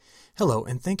Hello,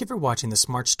 and thank you for watching this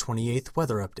March 28th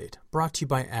weather update, brought to you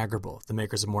by Agrible, the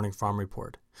makers of Morning Farm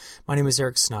Report. My name is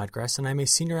Eric Snodgrass, and I'm a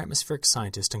senior atmospheric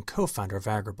scientist and co-founder of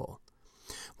Agrible.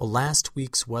 Well, last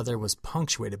week's weather was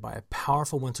punctuated by a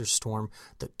powerful winter storm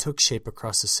that took shape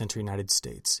across the central United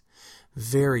States.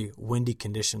 Very windy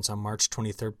conditions on March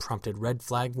 23rd prompted red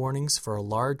flag warnings for a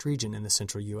large region in the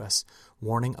central U.S.,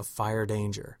 warning of fire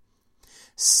danger.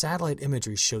 Satellite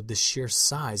imagery showed the sheer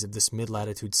size of this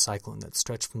mid-latitude cyclone that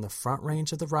stretched from the Front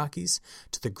Range of the Rockies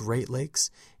to the Great Lakes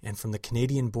and from the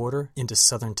Canadian border into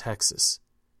southern Texas.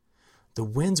 The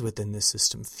winds within this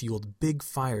system fueled big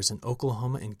fires in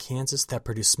Oklahoma and Kansas that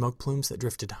produced smoke plumes that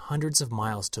drifted hundreds of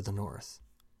miles to the north.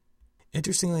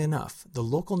 Interestingly enough, the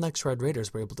local NextRad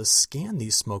radars were able to scan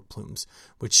these smoke plumes,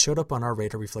 which showed up on our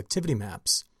radar reflectivity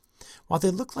maps. While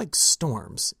they looked like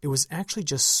storms, it was actually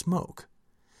just smoke.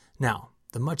 Now,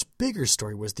 the much bigger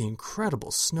story was the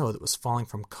incredible snow that was falling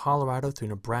from Colorado through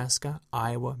Nebraska,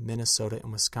 Iowa, Minnesota,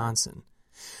 and Wisconsin.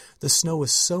 The snow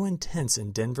was so intense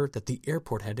in Denver that the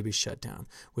airport had to be shut down,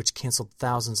 which canceled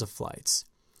thousands of flights.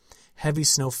 Heavy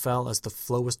snow fell as the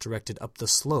flow was directed up the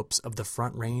slopes of the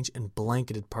Front Range and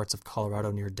blanketed parts of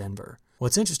Colorado near Denver.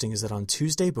 What's interesting is that on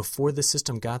Tuesday, before the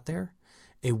system got there,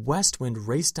 a west wind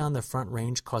raced down the Front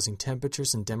Range, causing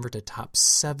temperatures in Denver to top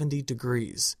 70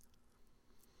 degrees.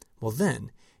 Well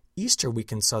then, Easter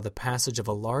weekend saw the passage of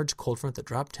a large cold front that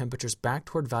dropped temperatures back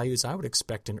toward values I would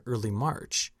expect in early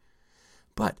March.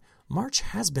 But March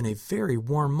has been a very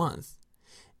warm month.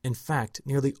 In fact,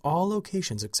 nearly all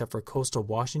locations except for coastal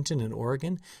Washington and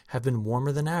Oregon have been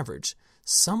warmer than average.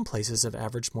 Some places have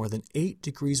averaged more than 8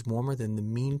 degrees warmer than the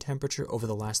mean temperature over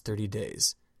the last 30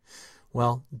 days.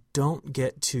 Well, don't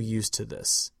get too used to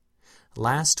this.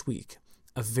 Last week,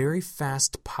 a very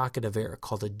fast pocket of air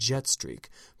called a jet streak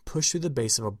pushed through the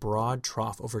base of a broad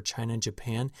trough over China and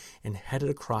Japan and headed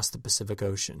across the Pacific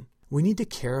Ocean. We need to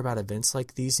care about events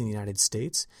like these in the United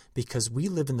States because we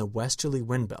live in the westerly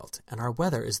wind belt and our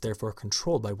weather is therefore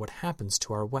controlled by what happens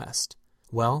to our west.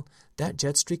 Well, that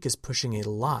jet streak is pushing a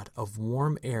lot of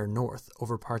warm air north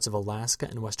over parts of Alaska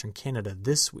and western Canada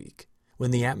this week. When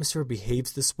the atmosphere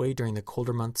behaves this way during the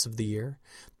colder months of the year,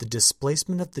 the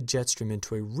displacement of the jet stream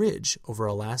into a ridge over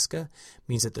Alaska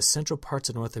means that the central parts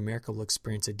of North America will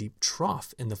experience a deep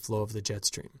trough in the flow of the jet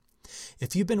stream.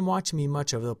 If you've been watching me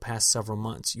much over the past several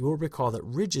months, you will recall that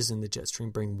ridges in the jet stream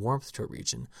bring warmth to a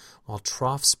region, while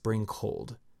troughs bring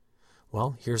cold.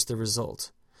 Well, here's the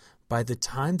result. By the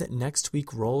time that next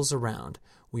week rolls around,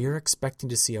 we are expecting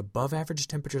to see above average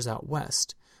temperatures out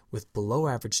west, with below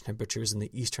average temperatures in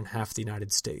the eastern half of the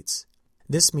United States.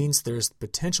 This means there is the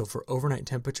potential for overnight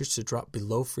temperatures to drop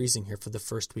below freezing here for the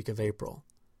first week of April.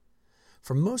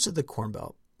 For most of the Corn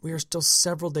Belt, we are still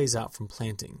several days out from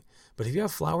planting, but if you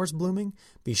have flowers blooming,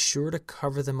 be sure to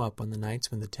cover them up on the nights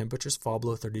when the temperatures fall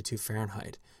below 32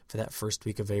 Fahrenheit for that first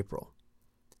week of April.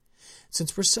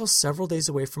 Since we're still several days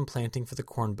away from planting for the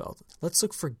Corn Belt, let's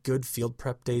look for good field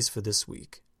prep days for this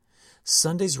week.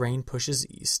 Sunday's rain pushes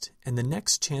east, and the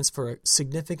next chance for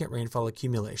significant rainfall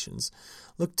accumulations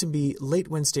look to be late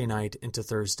Wednesday night into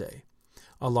Thursday.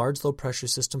 A large low-pressure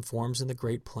system forms in the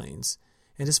Great Plains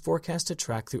and is forecast to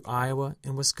track through Iowa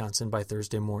and Wisconsin by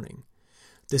Thursday morning.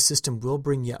 This system will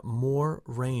bring yet more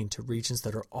rain to regions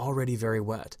that are already very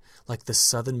wet, like the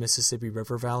southern Mississippi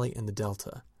River Valley and the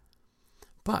Delta.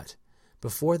 But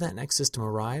before that next system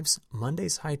arrives,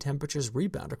 Monday's high temperatures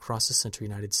rebound across the central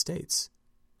United States.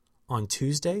 On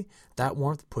Tuesday, that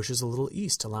warmth pushes a little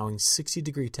east, allowing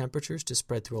 60-degree temperatures to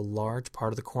spread through a large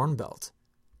part of the Corn Belt.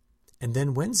 And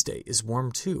then Wednesday is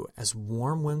warm too, as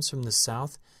warm winds from the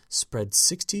south spread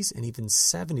 60s and even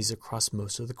 70s across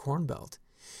most of the Corn Belt.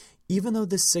 Even though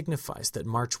this signifies that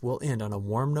March will end on a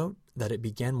warm note that it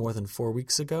began more than 4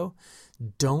 weeks ago,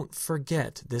 don't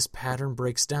forget this pattern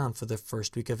breaks down for the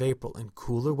first week of April and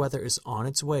cooler weather is on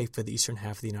its way for the eastern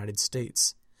half of the United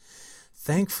States.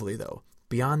 Thankfully, though,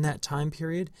 beyond that time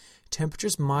period,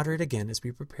 temperatures moderate again as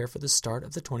we prepare for the start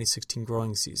of the 2016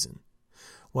 growing season.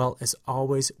 Well, as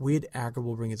always, we at Agrible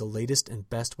will bring you the latest and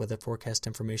best weather forecast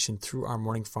information through our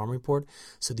Morning Farm Report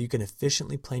so that you can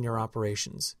efficiently plan your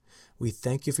operations. We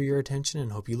thank you for your attention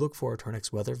and hope you look forward to our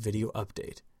next weather video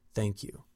update. Thank you.